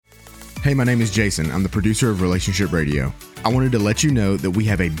Hey, my name is Jason. I'm the producer of Relationship Radio. I wanted to let you know that we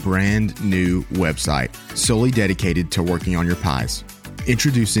have a brand new website solely dedicated to working on your pies.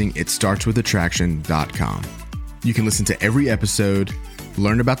 Introducing itstartswithattraction.com. You can listen to every episode,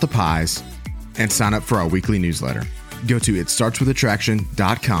 learn about the pies, and sign up for our weekly newsletter. Go to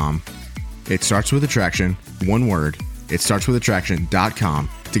itstartswithattraction.com. It starts with attraction, one word, itstartswithattraction.com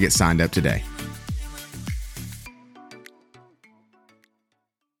to get signed up today.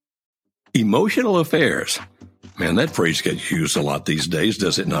 Emotional affairs. Man, that phrase gets used a lot these days,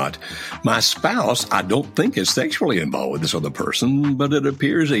 does it not? My spouse, I don't think is sexually involved with this other person, but it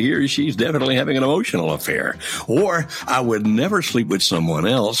appears that he or she's definitely having an emotional affair. Or I would never sleep with someone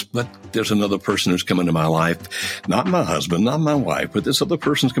else, but there's another person who's come into my life. Not my husband, not my wife, but this other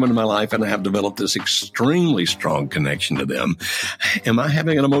person's come into my life and I have developed this extremely strong connection to them. Am I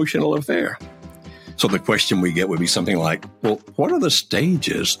having an emotional affair? So the question we get would be something like, well, what are the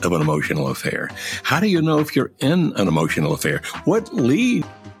stages of an emotional affair? How do you know if you're in an emotional affair? What leads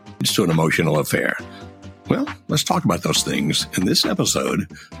to an emotional affair? Well, let's talk about those things in this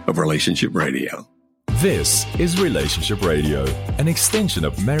episode of Relationship Radio. This is Relationship Radio, an extension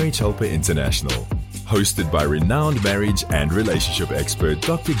of Marriage Helper International, hosted by renowned marriage and relationship expert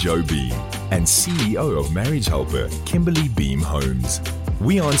Dr. Joe Beam and CEO of Marriage Helper, Kimberly Beam Holmes.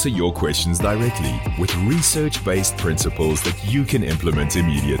 We answer your questions directly with research-based principles that you can implement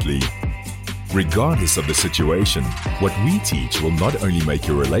immediately. Regardless of the situation, what we teach will not only make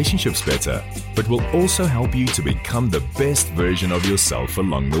your relationships better, but will also help you to become the best version of yourself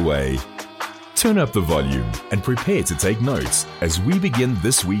along the way. Turn up the volume and prepare to take notes as we begin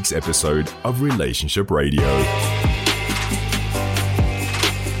this week's episode of Relationship Radio.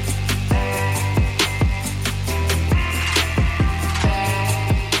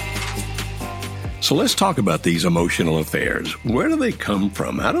 So let's talk about these emotional affairs. Where do they come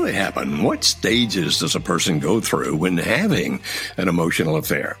from? How do they happen? What stages does a person go through when having an emotional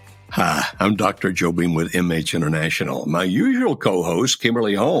affair? Hi, I'm Dr. Joe Beam with MH International. My usual co-host,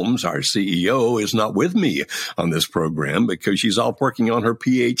 Kimberly Holmes, our CEO, is not with me on this program because she's off working on her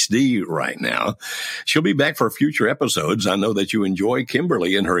PhD right now. She'll be back for future episodes. I know that you enjoy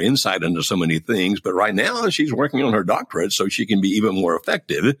Kimberly and her insight into so many things, but right now she's working on her doctorate so she can be even more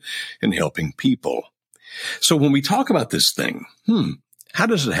effective in helping people. So when we talk about this thing, how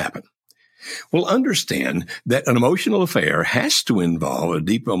does it happen? Well, understand that an emotional affair has to involve a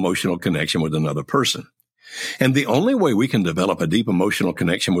deep emotional connection with another person. And the only way we can develop a deep emotional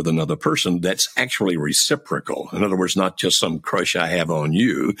connection with another person that's actually reciprocal, in other words, not just some crush I have on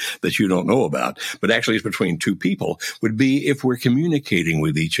you that you don't know about, but actually it's between two people, would be if we're communicating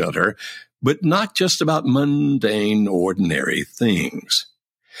with each other, but not just about mundane, ordinary things.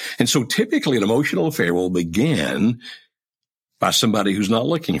 And so typically an emotional affair will begin by somebody who's not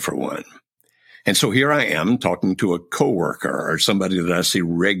looking for one. And so here I am talking to a coworker or somebody that I see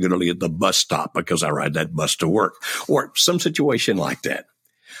regularly at the bus stop because I ride that bus to work or some situation like that.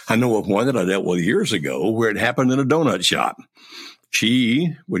 I know of one that I dealt with years ago where it happened in a donut shop.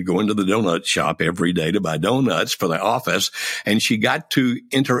 She would go into the donut shop every day to buy donuts for the office, and she got to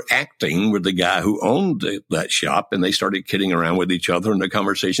interacting with the guy who owned that shop, and they started kidding around with each other, and the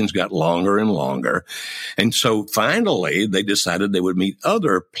conversations got longer and longer. And so finally, they decided they would meet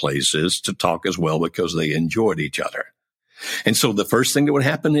other places to talk as well because they enjoyed each other. And so the first thing that would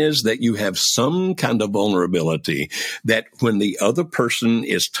happen is that you have some kind of vulnerability that when the other person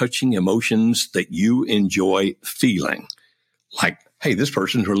is touching emotions that you enjoy feeling, like, hey, this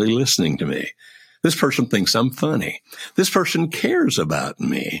person's really listening to me. This person thinks I'm funny. This person cares about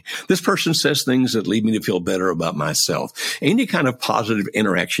me. This person says things that lead me to feel better about myself. Any kind of positive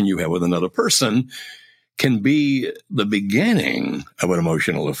interaction you have with another person can be the beginning of an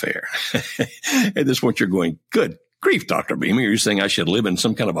emotional affair. At this point, you're going, good grief, Dr. Beam. Are you saying I should live in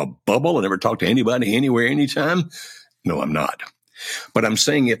some kind of a bubble and never talk to anybody, anywhere, anytime? No, I'm not. But I'm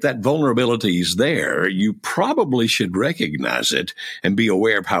saying if that vulnerability is there, you probably should recognize it and be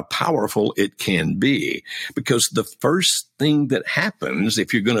aware of how powerful it can be. Because the first thing that happens,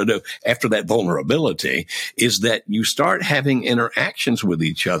 if you're going to do after that vulnerability, is that you start having interactions with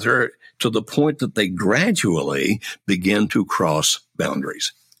each other to the point that they gradually begin to cross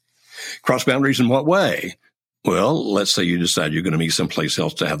boundaries. Cross boundaries in what way? Well, let's say you decide you're going to meet someplace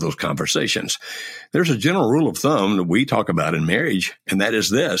else to have those conversations. There's a general rule of thumb that we talk about in marriage, and that is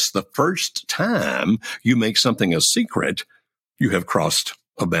this. The first time you make something a secret, you have crossed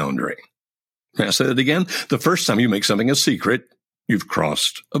a boundary. May I say that again? The first time you make something a secret, you've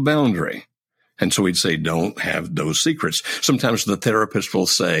crossed a boundary. And so we'd say, don't have those secrets. Sometimes the therapist will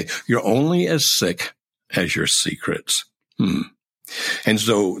say, you're only as sick as your secrets. And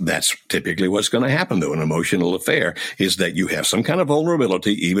so that's typically what's going to happen, though, an emotional affair, is that you have some kind of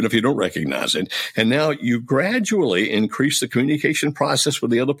vulnerability, even if you don't recognize it. And now you gradually increase the communication process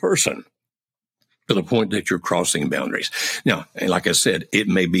with the other person to the point that you're crossing boundaries. Now, like I said, it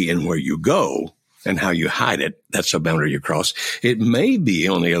may be in where you go and how you hide it. That's a boundary you cross. It may be,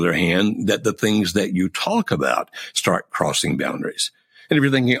 on the other hand, that the things that you talk about start crossing boundaries. And if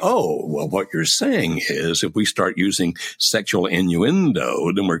you're thinking, oh, well, what you're saying is if we start using sexual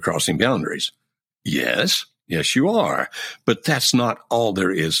innuendo, then we're crossing boundaries. Yes, you are. But that's not all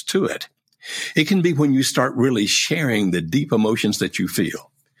there is to it. It can be when you start really sharing the deep emotions that you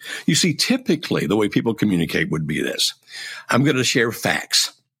feel. You see, typically the way people communicate would be this. I'm going to share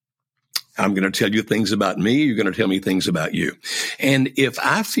facts. I'm going to tell you things about me. You're going to tell me things about you. And if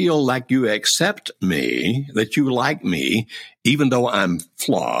I feel like you accept me, that you like me, even though I'm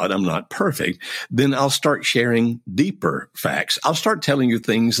flawed, I'm not perfect, then I'll start sharing deeper facts. I'll start telling you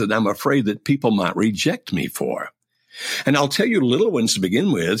things that I'm afraid that people might reject me for. And I'll tell you little ones to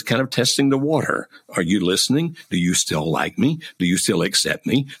begin with, kind of testing the water. Are you listening? Do you still like me? Do you still accept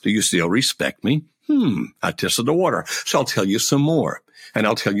me? Do you still respect me? I tested the water. So I'll tell you some more. And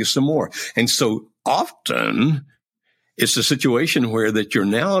I'll tell you some more. And so often it's a situation where that you're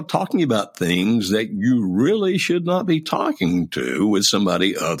now talking about things that you really should not be talking to with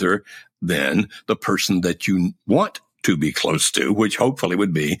somebody other than the person that you want to be close to, which hopefully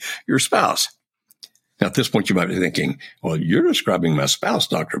would be your spouse. Now, at this point, you might be thinking, well, you're describing my spouse,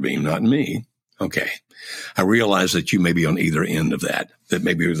 Dr. Beam, not me. Okay. I realize that you may be on either end of that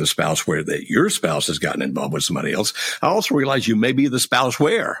maybe you're the spouse where that your spouse has gotten involved with somebody else. I also realize you may be the spouse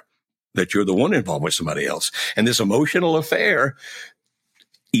where that you're the one involved with somebody else. And this emotional affair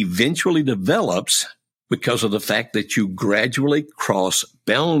eventually develops because of the fact that you gradually cross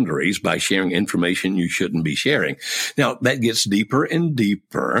boundaries by sharing information you shouldn't be sharing. Now, that gets deeper and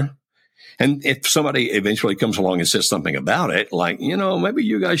deeper. And if somebody eventually comes along and says something about it, like, maybe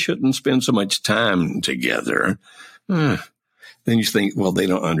you guys shouldn't spend so much time together, then you think, well, they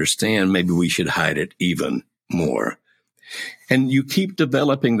don't understand. Maybe we should hide it even more. And you keep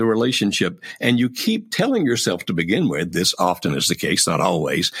developing the relationship and you keep telling yourself to begin with, this often is the case, not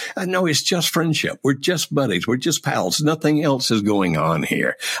always, no, it's just friendship. We're just buddies. We're just pals. Nothing else is going on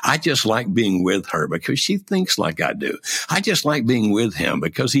here. I just like being with her because she thinks like I do. I just like being with him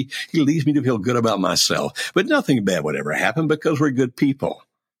because he leads me to feel good about myself. But nothing bad would ever happen because we're good people.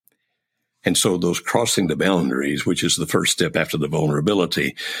 And so those crossing the boundaries, which is the first step after the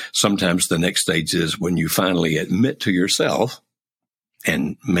vulnerability, sometimes the next stage is when you finally admit to yourself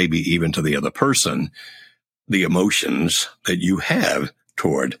and maybe even to the other person, the emotions that you have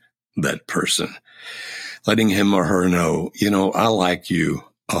toward that person. Letting him or her know, I like you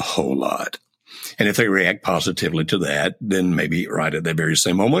a whole lot. And if they react positively to that, then maybe right at that very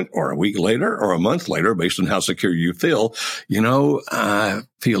same moment or a week later or a month later, based on how secure you feel, I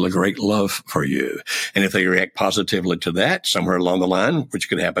feel a great love for you. And if they react positively to that somewhere along the line, which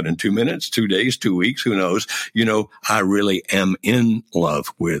could happen in 2 minutes, 2 days, 2 weeks, who knows, I really am in love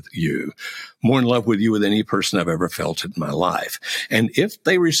with you. More in love with you than any person I've ever felt in my life. And if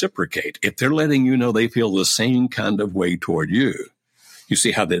they reciprocate, if they're letting you know they feel the same kind of way toward you, you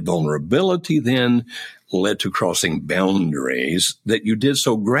see how that vulnerability then led to crossing boundaries that you did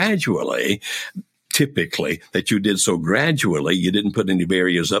so gradually, typically, that you did so gradually. You didn't put any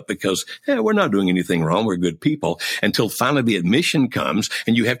barriers up because we're not doing anything wrong. We're good people, until finally the admission comes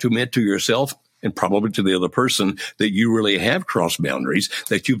and you have to admit to yourself and probably to the other person that you really have crossed boundaries,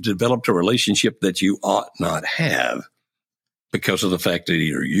 that you've developed a relationship that you ought not have because of the fact that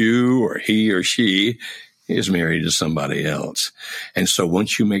either you or he or she is married to somebody else. And so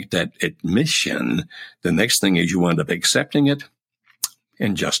once you make that admission, the next thing is you wind up accepting it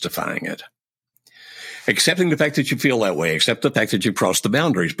and justifying it. Accepting the fact that you feel that way, accept the fact that you've crossed the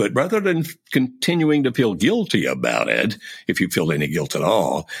boundaries. But rather than continuing to feel guilty about it, if you feel any guilt at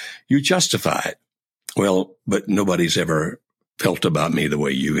all, you justify it. Well, but nobody's ever felt about me the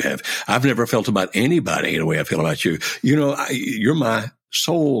way you have. I've never felt about anybody the way I feel about you. You're my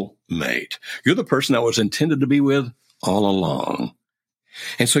soulmate. You're the person I was intended to be with all along.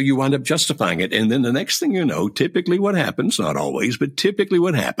 And so you wind up justifying it. And then the next thing you know, typically what happens, not always, but typically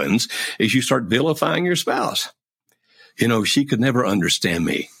what happens is you start vilifying your spouse. She could never understand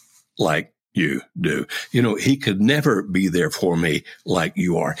me like you do. He could never be there for me like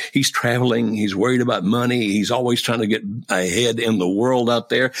you are. He's traveling. He's worried about money. He's always trying to get ahead in the world out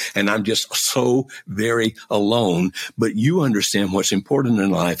there. And I'm just so very alone. But you understand what's important in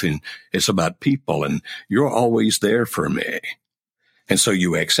life, and it's about people, and you're always there for me. And so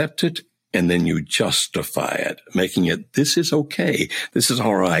you accept it and then you justify it, making it, this is okay, this is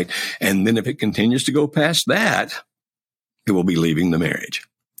all right. And then if it continues to go past that, it will be leaving the marriage.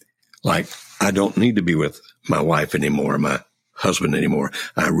 Like, I don't need to be with my wife anymore, my husband anymore.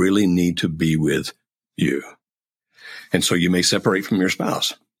 I really need to be with you. And so you may separate from your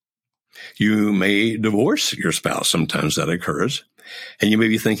spouse. You may divorce your spouse. Sometimes that occurs. And you may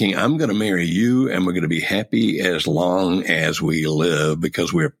be thinking, I'm going to marry you and we're going to be happy as long as we live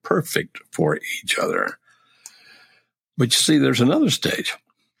because we're perfect for each other. But you see, there's another stage,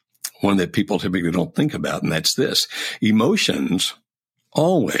 one that people typically don't think about, and that's this. Emotions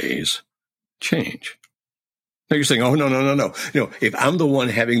always change. Now you're saying, oh, no. If I'm the one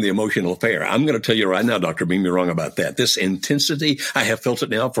having the emotional affair, I'm going to tell you right now, Dr. Beam, you're wrong about that. This intensity, I have felt it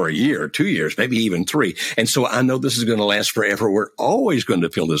now for a year, 2 years, maybe even 3. And so I know this is going to last forever. We're always going to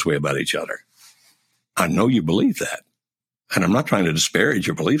feel this way about each other. I know you believe that. And I'm not trying to disparage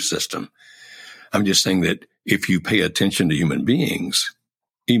your belief system. I'm just saying that if you pay attention to human beings,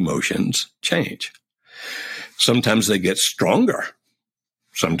 emotions change. Sometimes they get stronger.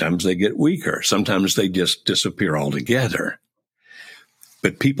 Sometimes they get weaker. Sometimes they just disappear altogether.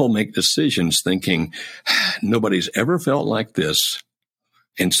 But people make decisions thinking, nobody's ever felt like this,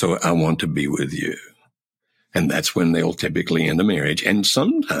 and so I want to be with you. And that's when they'll typically end a marriage and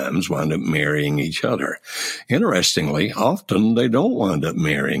sometimes wind up marrying each other. Interestingly, often they don't wind up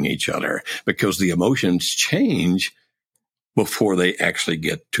marrying each other because the emotions change before they actually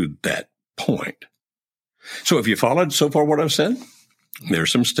get to that point. So if you followed so far what I've said, there are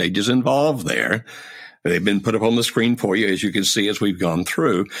some stages involved there. They've been put up on the screen for you, as you can see, as we've gone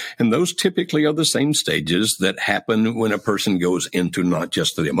through. And those typically are the same stages that happen when a person goes into not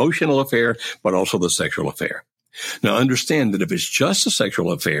just the emotional affair, but also the sexual affair. Now, understand that if it's just a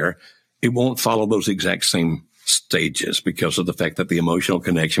sexual affair, it won't follow those exact same stages because of the fact that the emotional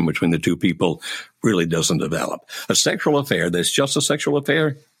connection between the two people really doesn't develop. A sexual affair that's just a sexual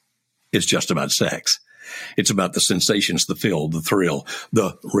affair is just about sex. It's about the sensations, the feel, the thrill,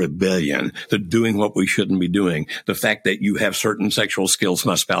 the rebellion, the doing what we shouldn't be doing, the fact that you have certain sexual skills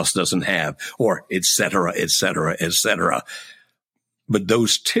my spouse doesn't have, or et cetera, et cetera, et cetera. But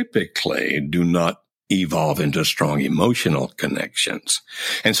those typically do not evolve into strong emotional connections.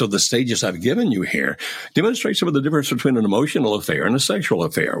 And so the stages I've given you here demonstrate some of the difference between an emotional affair and a sexual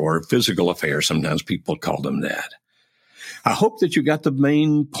affair, or physical affair. Sometimes people call them that. I hope that you got the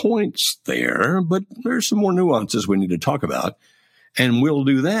main points there, but there's some more nuances we need to talk about. And we'll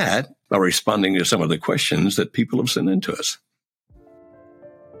do that by responding to some of the questions that people have sent in to us.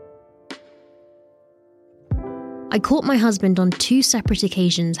 I caught my husband on 2 separate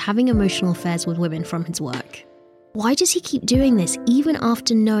occasions having emotional affairs with women from his work. Why does he keep doing this even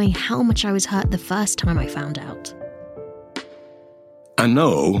after knowing how much I was hurt the first time I found out? I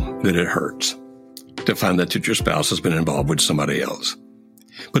know that it hurts to find that your spouse has been involved with somebody else.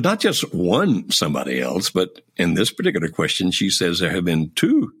 But not just one somebody else, but in this particular question, she says there have been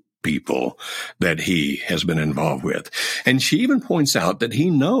 2 people that he has been involved with. And she even points out that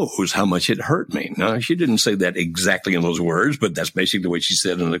he knows how much it hurt me. Now, she didn't say that exactly in those words, but that's basically what she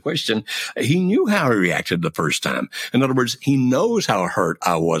said in the question. He knew how he reacted the first time. In other words, he knows how hurt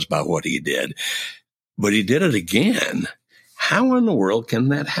I was by what he did. But he did it again. How in the world can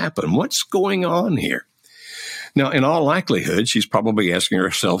that happen? What's going on here? Now, in all likelihood, she's probably asking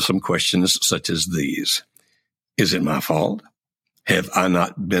herself some questions such as these. Is it my fault? Have I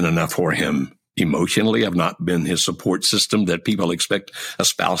not been enough for him emotionally? Have not been his support system that people expect a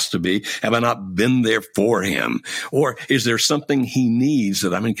spouse to be? Have I not been there for him? Or is there something he needs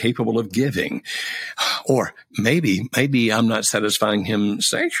that I'm incapable of giving? Or maybe I'm not satisfying him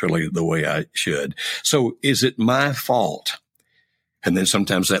sexually the way I should. So is it my fault? And then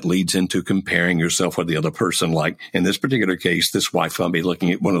sometimes that leads into comparing yourself with the other person. Like in this particular case, this wife might be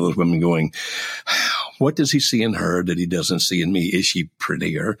looking at one of those women going, what does he see in her that he doesn't see in me? Is she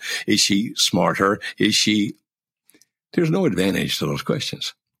prettier? Is she smarter? There's no advantage to those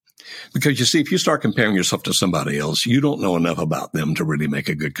questions. Because you see, if you start comparing yourself to somebody else, you don't know enough about them to really make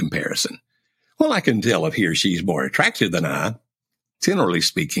a good comparison. Well, I can tell if he or she's more attractive than I. Generally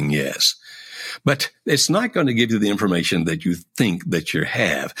speaking, yes. But it's not going to give you the information that you think that you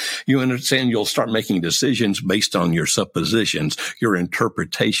have. You understand, you'll start making decisions based on your suppositions, your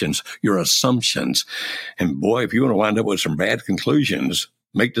interpretations, your assumptions. And boy, if you want to wind up with some bad conclusions,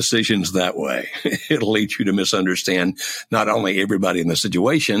 make decisions that way. It'll lead you to misunderstand not only everybody in the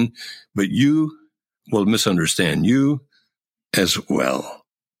situation, but you will misunderstand you as well.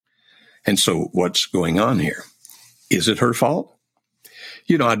 And so what's going on here? Is it her fault?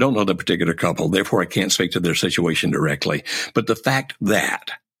 I don't know the particular couple, therefore I can't speak to their situation directly. But the fact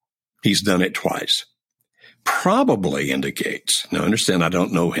that He's done it twice. Probably indicates, now understand I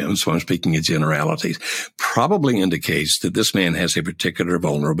don't know him, so I'm speaking in generalities, probably indicates that this man has a particular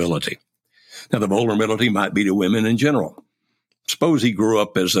vulnerability. Now, the vulnerability might be to women in general. Suppose he grew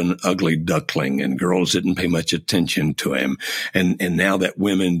up as an ugly duckling and girls didn't pay much attention to him. And now that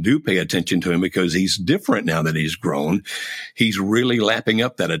women do pay attention to him because he's different now that he's grown, he's really lapping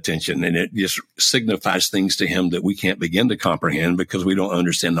up that attention. And it just signifies things to him that we can't begin to comprehend because we don't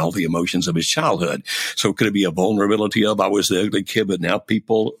understand all the emotions of his childhood. So could it be a vulnerability of I was the ugly kid, but now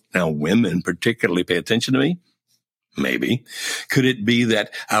women particularly pay attention to me? Maybe. Could it be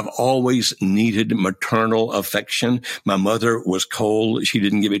that I've always needed maternal affection? My mother was cold. She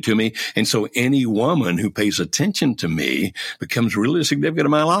didn't give it to me. And so any woman who pays attention to me becomes really significant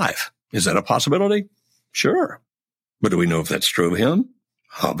in my life. Is that a possibility? Sure. But do we know if that's true of him?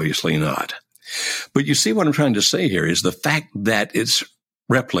 Obviously not. But you see what I'm trying to say here is the fact that it's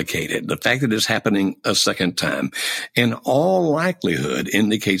replicated, the fact that it's happening a second time, in all likelihood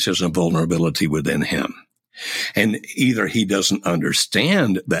indicates there's a vulnerability within him. And either he doesn't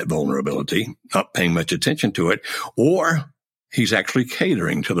understand that vulnerability, not paying much attention to it, or he's actually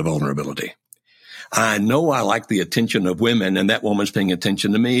catering to the vulnerability. I know I like the attention of women and that woman's paying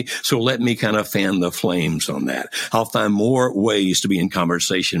attention to me, so let me kind of fan the flames on that. I'll find more ways to be in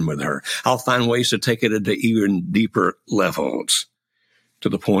conversation with her. I'll find ways to take it into even deeper levels to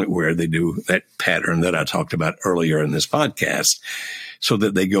the point where they do that pattern that I talked about earlier in this podcast, so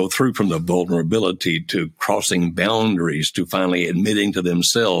that they go through from the vulnerability to crossing boundaries to finally admitting to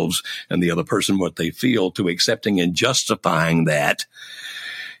themselves and the other person what they feel, to accepting and justifying that,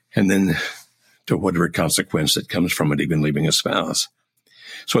 and then to whatever consequence that comes from it, even leaving a spouse.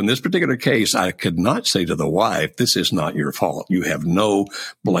 So in this particular case, I could not say to the wife, this is not your fault. You have no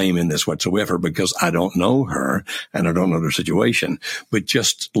blame in this whatsoever, because I don't know her and I don't know their situation. But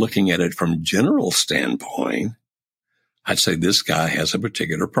just looking at it from general standpoint, I'd say this guy has a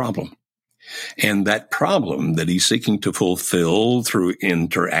particular problem. And that problem that he's seeking to fulfill through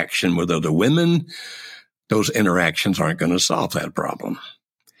interaction with other women, those interactions aren't going to solve that problem.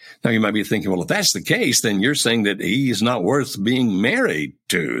 Now, you might be thinking, well, if that's the case, then you're saying that he's not worth being married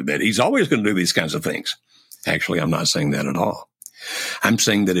to, that he's always going to do these kinds of things. Actually, I'm not saying that at all. I'm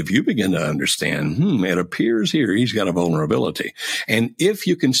saying that if you begin to understand, it appears here he's got a vulnerability. And if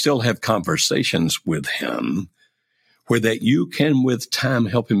you can still have conversations with him, where that you can, with time,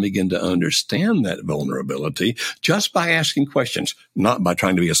 help him begin to understand that vulnerability just by asking questions, not by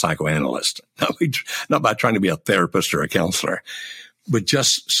trying to be a psychoanalyst, not by trying to be a therapist or a counselor, but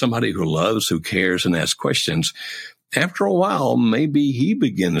just somebody who loves, who cares, and asks questions. After a while, maybe he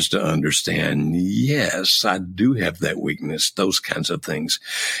begins to understand, yes, I do have that weakness, those kinds of things.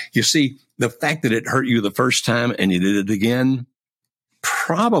 You see, the fact that it hurt you the first time and you did it again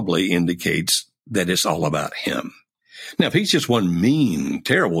probably indicates that it's all about him. Now, if he's just one mean,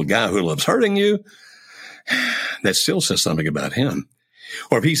 terrible guy who loves hurting you, that still says something about him.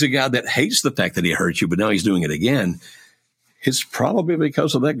 Or if he's a guy that hates the fact that he hurt you, but now he's doing it again, it's probably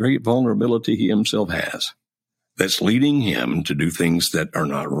because of that great vulnerability he himself has that's leading him to do things that are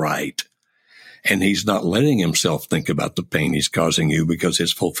not right. And he's not letting himself think about the pain he's causing you because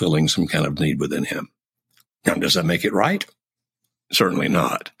it's fulfilling some kind of need within him. Now, does that make it right? Certainly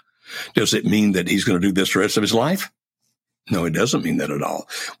not. Does it mean that he's going to do this the rest of his life? No, it doesn't mean that at all.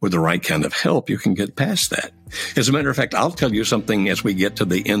 With the right kind of help, you can get past that. As a matter of fact, I'll tell you something as we get to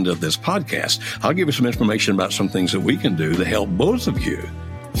the end of this podcast. I'll give you some information about some things that we can do to help both of you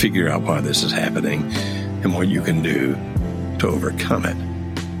figure out why this is happening and what you can do to overcome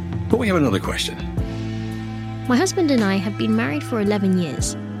it. But we have another question. My husband and I have been married for 11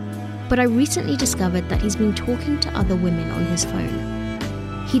 years, but I recently discovered that he's been talking to other women on his phone.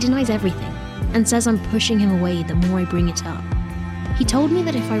 He denies everything and says I'm pushing him away the more I bring it up. He told me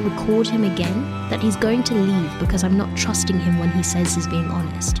that if I record him again, that he's going to leave because I'm not trusting him when he says he's being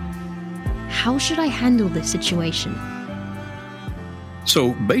honest. How should I handle this situation?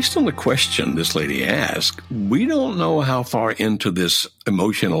 So based on the question this lady asked, we don't know how far into this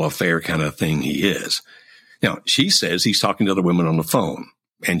emotional affair kind of thing he is. Now, she says he's talking to other women on the phone,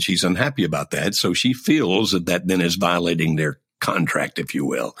 and she's unhappy about that, so she feels that then is violating their contract, if you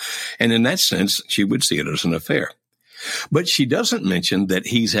will. And in that sense, she would see it as an affair. But she doesn't mention that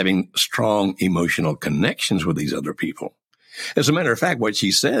he's having strong emotional connections with these other people. As a matter of fact, what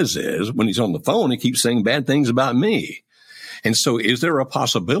she says is when he's on the phone, he keeps saying bad things about me. And so is there a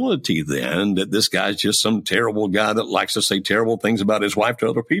possibility then that this guy's just some terrible guy that likes to say terrible things about his wife to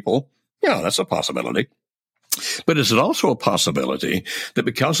other people? Yeah, that's a possibility. But is it also a possibility that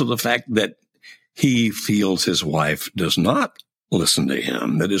because of the fact that he feels his wife does not listen to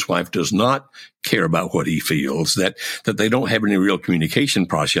him, that his wife does not care about what he feels, that they don't have any real communication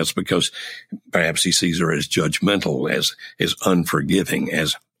process because perhaps he sees her as judgmental, as unforgiving,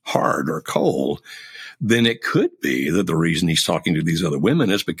 as hard or cold, then it could be that the reason he's talking to these other women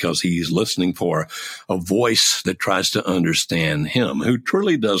is because he's listening for a voice that tries to understand him, who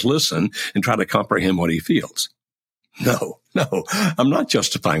truly does listen and try to comprehend what he feels. No, I'm not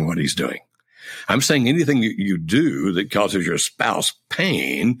justifying what he's doing. I'm saying anything you do that causes your spouse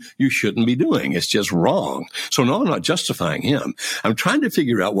pain, you shouldn't be doing. It's just wrong. So no, I'm not justifying him. I'm trying to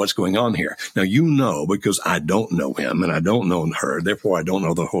figure out what's going on here. Now, you know, because I don't know him and I don't know her, therefore I don't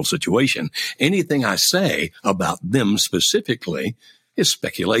know the whole situation. Anything I say about them specifically is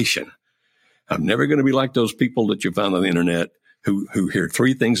speculation. I'm never going to be like those people that you find on the internet who hear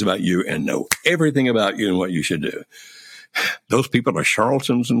 3 things about you and know everything about you and what you should do. Those people are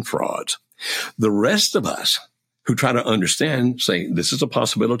charlatans and frauds. The rest of us who try to understand say, this is a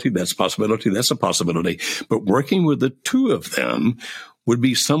possibility, that's a possibility, that's a possibility. But working with the 2 of them would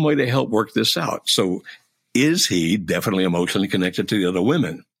be some way to help work this out. So is he definitely emotionally connected to the other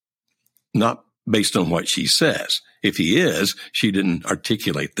women? Not based on what she says. If he is, she didn't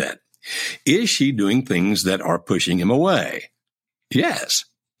articulate that. Is she doing things that are pushing him away? Yes.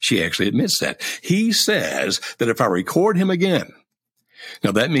 She actually admits that. He says that if I record him again,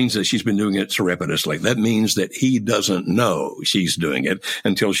 now that means that she's been doing it surreptitiously. That means that he doesn't know she's doing it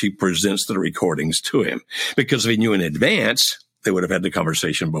until she presents the recordings to him. Because if he knew in advance, they would have had the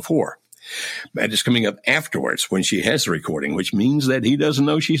conversation before. But it's coming up afterwards when she has the recording, which means that he doesn't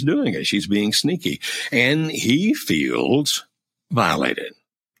know she's doing it. She's being sneaky. And he feels violated.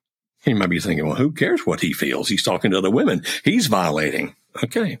 He might be thinking, well, who cares what he feels? He's talking to other women. He's violating.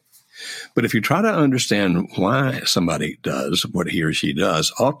 Okay. But if you try to understand why somebody does what he or she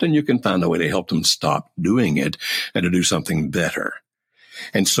does, often you can find a way to help them stop doing it and to do something better.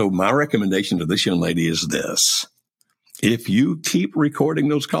 And so my recommendation to this young lady is this. If you keep recording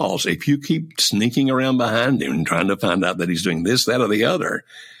those calls, if you keep sneaking around behind him and trying to find out that he's doing this, that, or the other,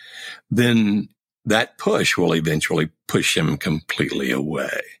 then that push will eventually push him completely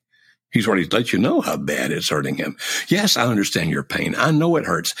away. He's already let you know how bad it's hurting him. Yes, I understand your pain. I know it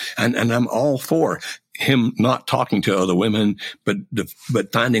hurts. And I'm all for him not talking to other women, but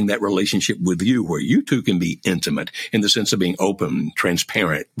finding that relationship with you where you 2 can be intimate in the sense of being open,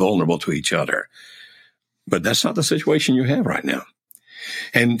 transparent, vulnerable to each other. But that's not the situation you have right now.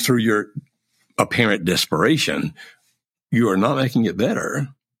 And through your apparent desperation, you are not making it better.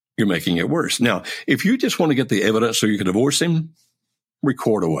 You're making it worse. Now, if you just want to get the evidence so you can divorce him,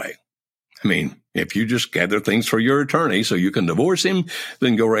 record away. I mean, if you just gather things for your attorney so you can divorce him,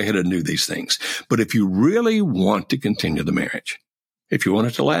 then go right ahead and do these things. But if you really want to continue the marriage, if you want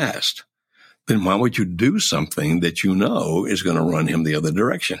it to last, then why would you do something that you know is going to run him the other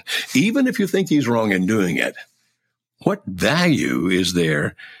direction? Even if you think he's wrong in doing it, what value is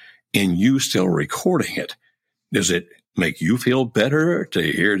there in you still recording it? Does it make you feel better to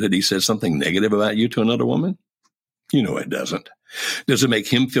hear that he says something negative about you to another woman? You know it doesn't. Does it make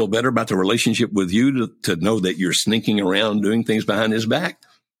him feel better about the relationship with you to know that you're sneaking around doing things behind his back?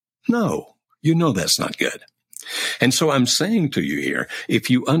 No, you know that's not good. And so I'm saying to you here, if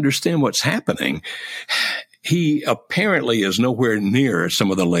you understand what's happening, he apparently is nowhere near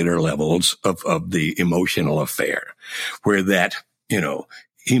some of the later levels of the emotional affair, where that,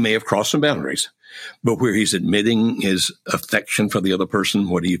 he may have crossed some boundaries, but where he's admitting his affection for the other person,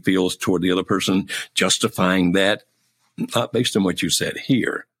 what he feels toward the other person, justifying that, not based on what you said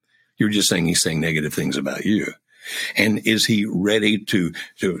here. You're just saying he's saying negative things about you. And is he ready to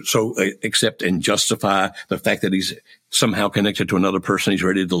so accept and justify the fact that he's somehow connected to another person? He's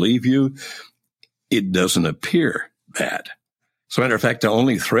ready to leave you? It doesn't appear that. As a matter of fact, the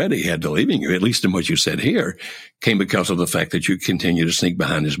only threat he had to leaving you, at least in what you said here, came because of the fact that you continue to sneak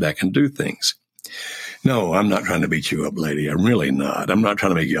behind his back and do things. No, I'm not trying to beat you up, lady. I'm really not. I'm not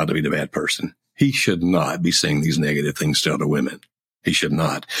trying to make you out to be the bad person. He should not be saying these negative things to other women. He should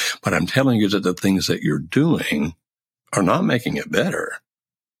not. But I'm telling you that the things that you're doing are not making it better.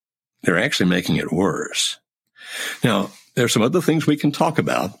 They're actually making it worse. Now, there's some other things we can talk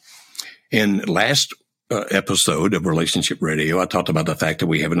about. In last episode of Relationship Radio, I talked about the fact that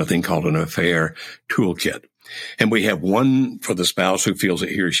we have a thing called an affair toolkit. And we have one for the spouse who feels that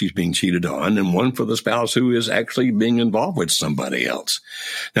he or she's being cheated on, and one for the spouse who is actually being involved with somebody else.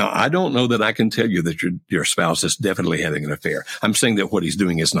 Now, I don't know that I can tell you that your spouse is definitely having an affair. I'm saying that what he's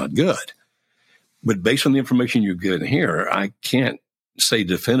doing is not good. But based on the information you've given here, I can't say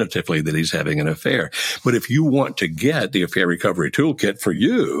definitively that he's having an affair. But if you want to get the affair recovery toolkit for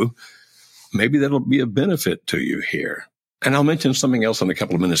you, maybe that'll be a benefit to you here. And I'll mention something else in a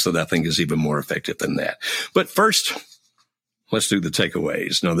couple of minutes that I think is even more effective than that. But first, let's do the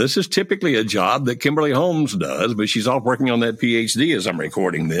takeaways. Now, this is typically a job that Kimberly Holmes does, but she's off working on that PhD as I'm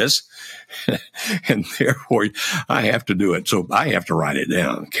recording this. And therefore, I have to do it. So I have to write it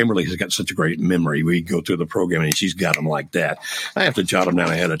down. Kimberly has got such a great memory. We go through the program and she's got them like that. I have to jot them down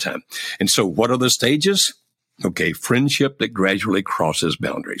ahead of time. And so what are the stages? Okay, friendship that gradually crosses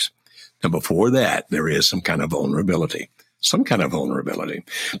boundaries. Now, before that, there is some kind of vulnerability.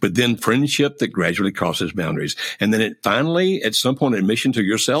 But then friendship that gradually crosses boundaries. And then it finally, at some point, admission to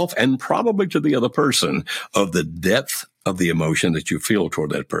yourself and probably to the other person of the depth of the emotion that you feel toward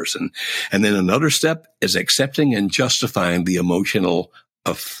that person. And then another step is accepting and justifying the emotional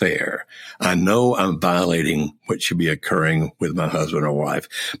affair. I know I'm violating what should be occurring with my husband or wife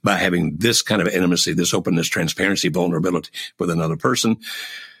by having this kind of intimacy, this openness, transparency, vulnerability with another person.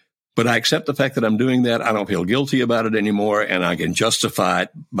 But I accept the fact that I'm doing that. I don't feel guilty about it anymore. And I can justify it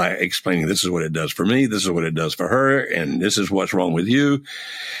by explaining this is what it does for me. This is what it does for her. And this is what's wrong with you.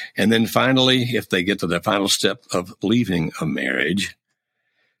 And then finally, if they get to the final step of leaving a marriage,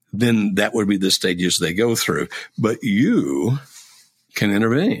 then that would be the stages they go through. But you can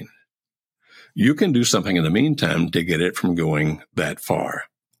intervene. You can do something in the meantime to get it from going that far.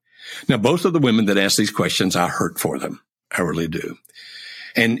 Now, both of the women that ask these questions, I hurt for them. I really do.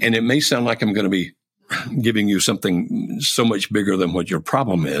 And it may sound like I'm going to be giving you something so much bigger than what your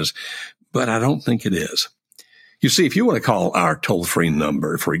problem is, but I don't think it is. You see, if you want to call our toll-free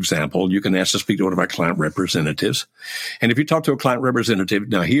number, for example, you can ask to speak to one of our client representatives. And if you talk to a client representative,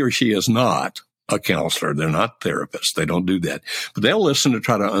 now he or she is not a counselor. They're not therapists. They don't do that. But they'll listen to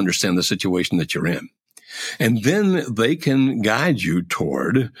try to understand the situation that you're in. And then they can guide you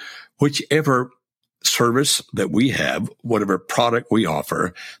toward whichever service that we have, whatever product we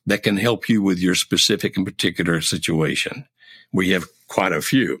offer that can help you with your specific and particular situation. We have quite a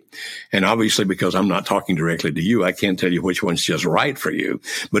few. And obviously, because I'm not talking directly to you, I can't tell you which one's just right for you.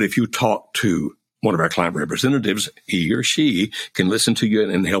 But if you talk to one of our client representatives, he or she can listen to you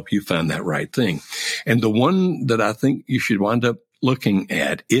and help you find that right thing. And the one that I think you should wind up looking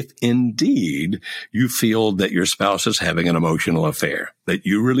at, if indeed you feel that your spouse is having an emotional affair, that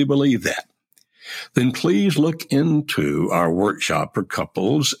you really believe that, then please look into our workshop for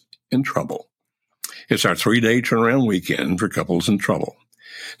couples in trouble. It's our 3-day turnaround weekend for couples in trouble.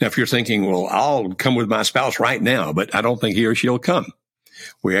 Now, if you're thinking, well, I'll come with my spouse right now, but I don't think he or she'll come.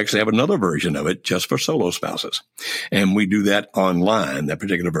 We actually have another version of it just for solo spouses. And we do that online, that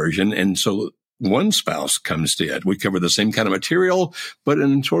particular version. And so one spouse comes to it. We cover the same kind of material, but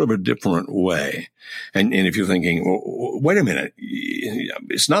in sort of a different way. And if you're thinking, well, wait a minute,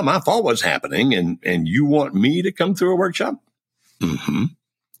 it's not my fault what's happening, and you want me to come through a workshop? Mm-hmm.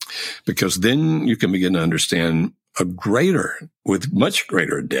 Because then you can begin to understand with much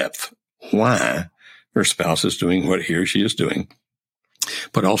greater depth, why your spouse is doing what he or she is doing,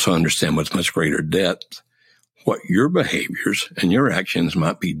 but also understand with much greater depth what your behaviors and your actions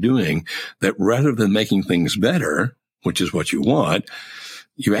might be doing, that rather than making things better, which is what you want,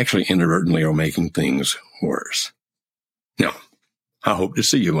 you actually inadvertently are making things worse. Now, I hope to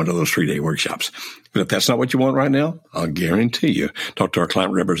see you in one of those 3-day workshops. But if that's not what you want right now, I'll guarantee you, talk to our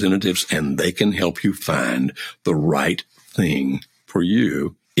client representatives and they can help you find the right thing for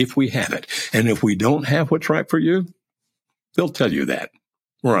you if we have it. And if we don't have what's right for you, they'll tell you that.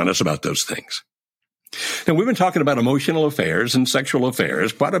 We're honest about those things. Now, we've been talking about emotional affairs and sexual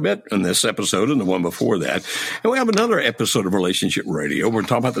affairs quite a bit in this episode and the one before that. And we have another episode of Relationship Radio. We're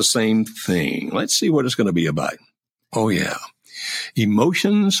talking about the same thing. Let's see what it's going to be about. Oh, yeah.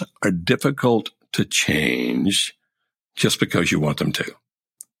 Emotions are difficult to change just because you want them to.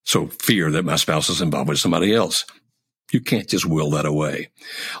 So fear that my spouse is involved with somebody else. You can't just will that away.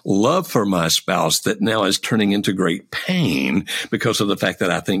 Love for my spouse that now is turning into great pain because of the fact that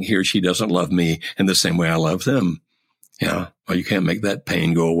I think he or she doesn't love me in the same way I love them. Yeah, well, you can't make that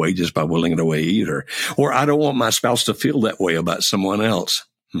pain go away just by willing it away either. Or I don't want my spouse to feel that way about someone else.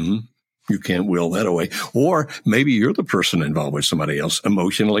 You can't will that away. Or maybe you're the person involved with somebody else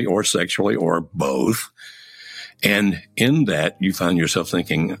emotionally or sexually or both. And in that, you find yourself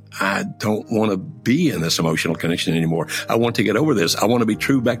thinking, I don't want to be in this emotional connection anymore. I want to get over this. I want to be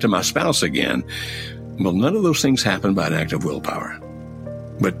true back to my spouse again. Well, none of those things happen by an act of willpower.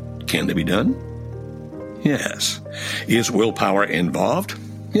 But can they be done? Yes. Is willpower involved?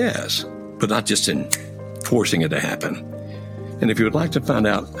 Yes. But not just in forcing it to happen. And if you would like to find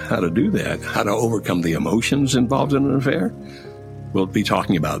out how to do that, how to overcome the emotions involved in an affair, we'll be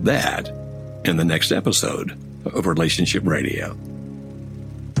talking about that in the next episode of Relationship Radio.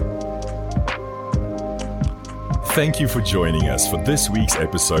 Thank you for joining us for this week's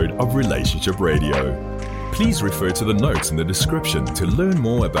episode of Relationship Radio. Please refer to the notes in the description to learn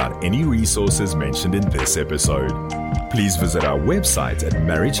more about any resources mentioned in this episode. Please visit our website at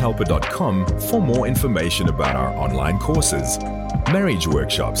marriagehelper.com for more information about our online courses, marriage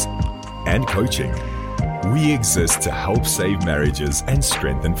workshops, and coaching. We exist to help save marriages and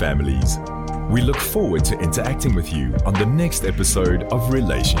strengthen families. We look forward to interacting with you on the next episode of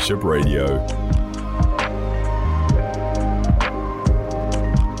Relationship Radio.